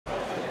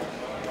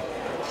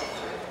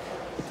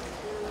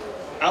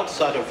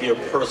outside of your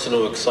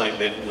personal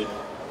excitement with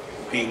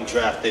being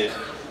drafted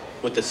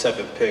with the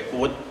 7th pick,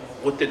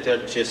 what did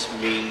that just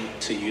mean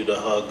to you to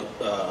hug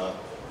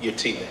your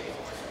teammate?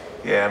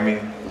 Yeah, I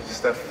mean,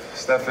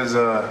 Steph is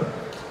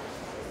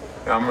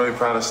I'm really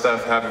proud of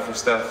Steph, happy for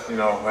Steph,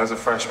 as a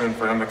freshman,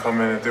 for him to come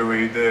in and do what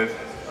he did,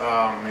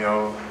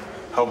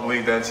 help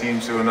lead that team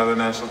to another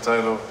national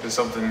title is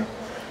something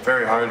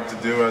very hard to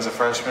do as a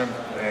freshman.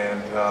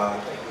 And,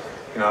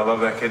 I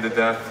love that kid to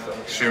death. I'm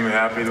extremely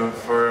happy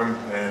for him,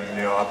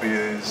 and, I'll be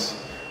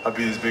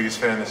his biggest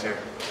fan this year.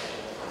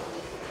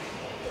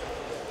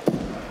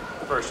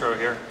 First row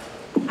here.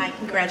 Hi,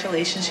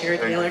 congratulations,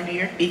 Jared Taylor, New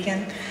York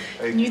Beacon.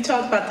 Can you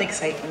talk about the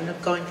excitement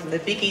of going from the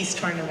Big East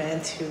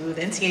tournament to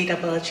the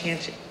NCAA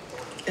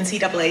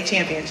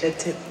championship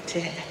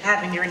to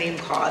having your name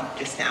called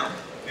just now?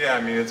 Yeah,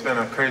 I mean, it's been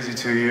a crazy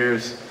 2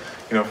 years,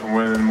 from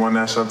winning one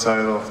national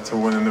title to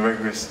winning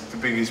the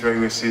Big East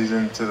regular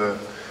season to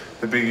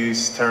the Big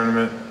East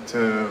tournament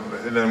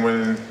and then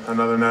winning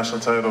another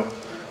national title.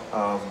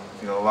 A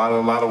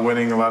lot of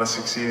winning, a lot of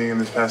succeeding in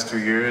these past 2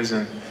 years,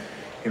 and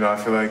I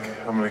feel like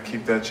I'm going to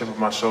keep that chip on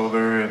my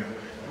shoulder and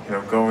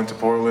go into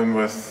Portland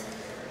with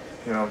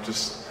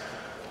just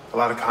a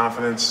lot of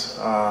confidence,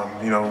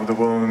 with the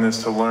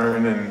willingness to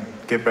learn and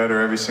get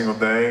better every single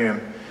day.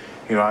 And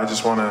I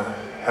just want to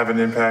have an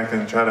impact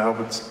and try to help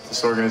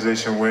this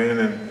organization win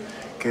and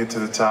get to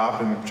the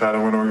top and try to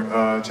win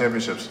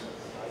championships.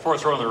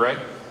 Fourth row on the right.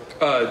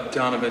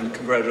 Donovan,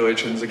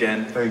 congratulations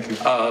again. Thank you.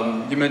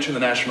 You mentioned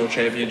the national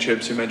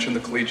championships, you mentioned the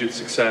collegiate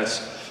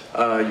success.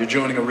 You're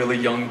joining a really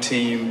young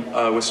team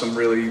with some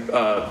really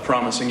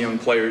promising young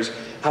players.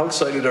 How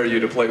excited are you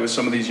to play with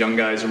some of these young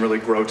guys and really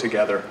grow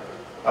together?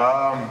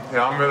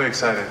 I'm really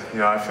excited.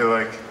 I feel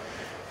like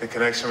the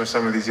connection with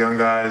some of these young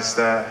guys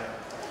that,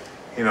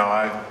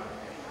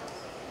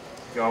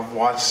 I've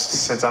watched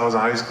since I was in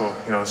high school.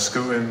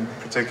 Scoot in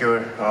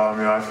particular.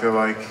 I feel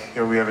like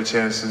we have a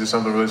chance to do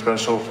something really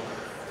special.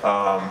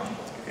 I'm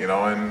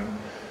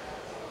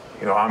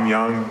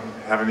young,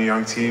 having a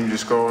young team,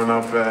 just growing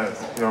up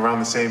at around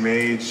the same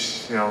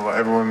age.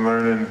 Everyone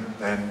learning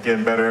and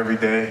getting better every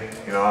day.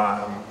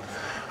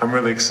 I'm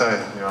really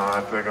excited.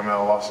 I feel like I'm at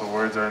a loss of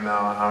words right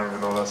now. I don't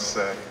even know what else to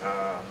say.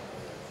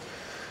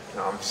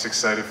 I'm just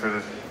excited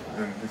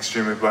and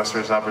extremely blessed for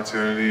this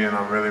opportunity, and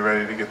I'm really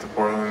ready to get to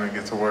Portland and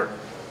get to work.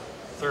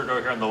 Third row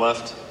here on the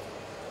left.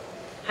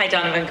 Hi,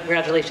 Donovan.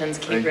 Congratulations.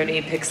 Kate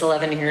Rooney, Picks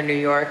 11 here in New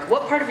York.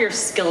 What part of your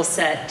skill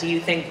set do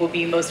you think will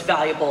be most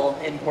valuable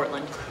in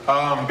Portland?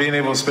 Being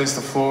able to space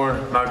the floor,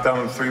 knock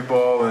down the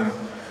 3-ball, and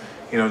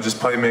just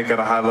play make at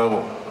a high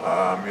level.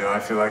 I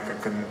feel like I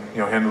can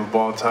handle the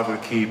ball at the top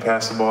of the key,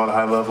 pass the ball at a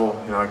high level.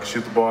 I can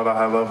shoot the ball at a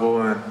high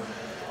level, and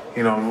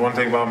one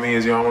thing about me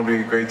is I want to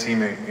be a great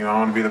teammate. I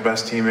want to be the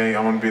best teammate. I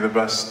want to be the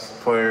best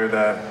player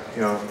that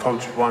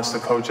coach wants to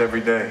coach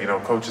every day.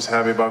 Coach is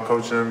happy about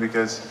coaching him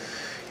because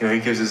he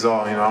gives his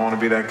all. I want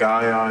to be that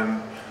guy,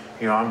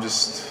 and I'm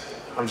just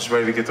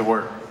ready to get to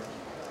work.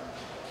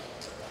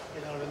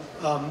 Hey, Donovan,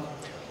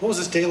 what was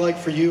this day like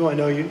for you? I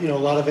know a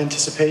lot of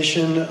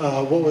anticipation.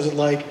 What was it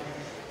like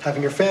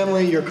having your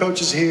family, your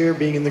coaches here,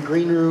 being in the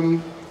green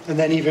room, and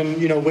then even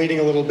waiting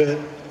a little bit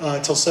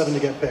till 7 to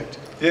get picked?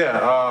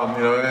 Yeah,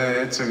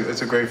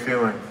 it's a great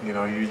feeling.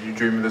 You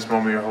dream of this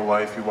moment your whole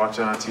life. You watch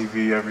it on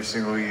TV every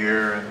single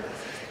year,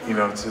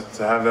 and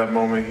to have that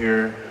moment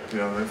here,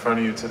 in front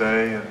of you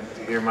today, and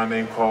to hear my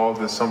name called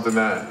is something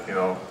that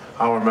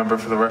I'll remember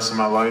for the rest of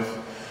my life.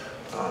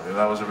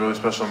 That was a really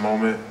special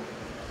moment.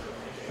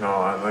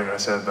 Like I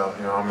said, though,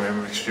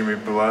 I'm extremely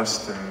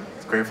blessed and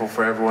grateful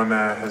for everyone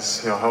that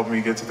has helped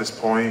me get to this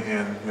point,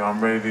 and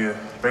I'm ready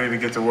to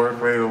get to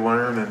work, ready to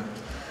learn, and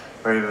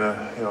ready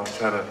to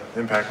try to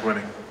impact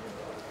winning.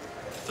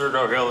 Third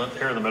row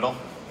here in the middle.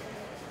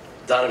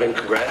 Donovan,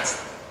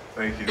 congrats.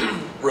 Thank you.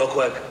 Real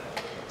quick,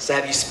 so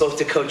have you spoke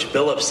to Coach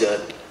Billups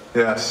yet?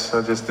 Yes,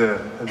 I just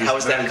did. How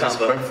was that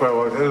combo?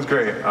 It was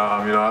great.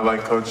 I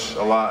like Coach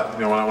a lot.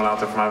 When I went out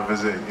there for my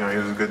visit, he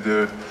was a good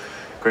dude,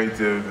 great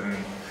dude, and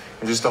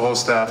just the whole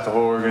staff, the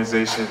whole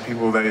organization,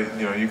 people that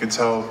you can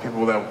tell,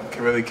 people that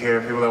really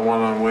care, people that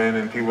want to win,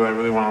 and people that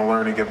really want to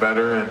learn and get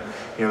better, and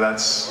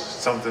that's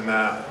something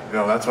that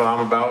that's what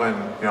I'm about,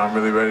 and I'm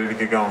really ready to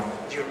get going.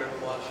 Do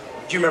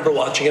you remember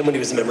watching him when he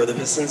was a member of the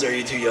Pistons, or are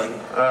you too young?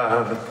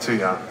 Too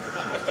young.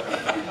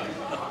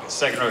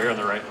 Second row here on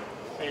the right.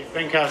 Hey,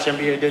 Ben Couch,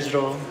 NBA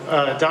Digital.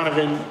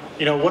 Donovan,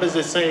 what does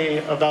it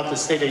say about the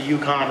state of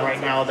UConn right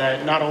now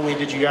that not only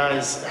did you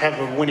guys have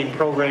a winning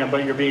program,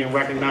 but you're being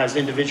recognized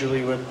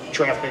individually with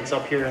draft picks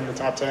up here in the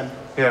top 10?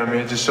 Yeah,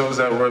 it just shows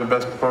that we're the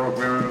best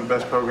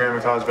program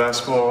in college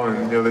basketball,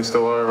 and they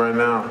still are right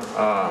now.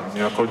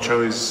 Coach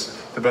Shirley's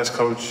the best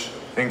coach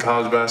in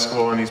college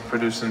basketball, and he's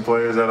producing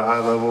players at a high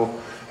level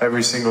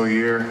every single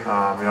year.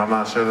 I'm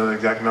not sure the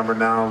exact number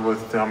now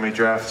with how many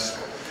draft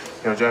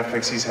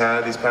picks he's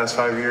had these past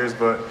 5 years,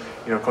 but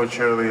Coach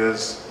Shirley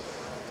has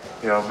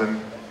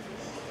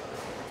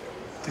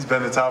he's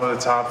been the top of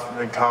the top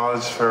in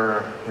college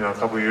for a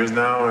couple of years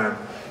now,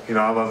 and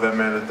I love that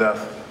man to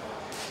death.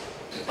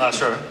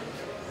 Last row.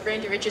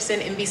 Randy Richardson,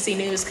 NBC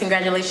News.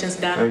 Congratulations,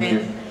 Donovan.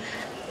 Thank you.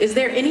 Is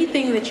there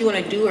anything that you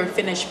want to do or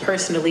finish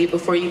personally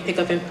before you pick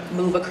up and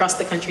move across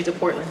the country to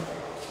Portland?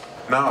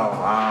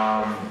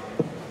 No,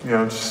 you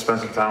know, just spend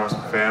some time with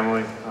some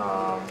family.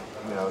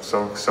 You know,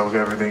 soak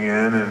everything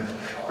in and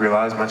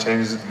realize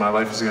my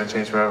life is going to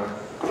change forever.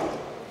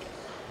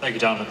 Thank you,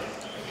 Donovan.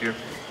 Thank you.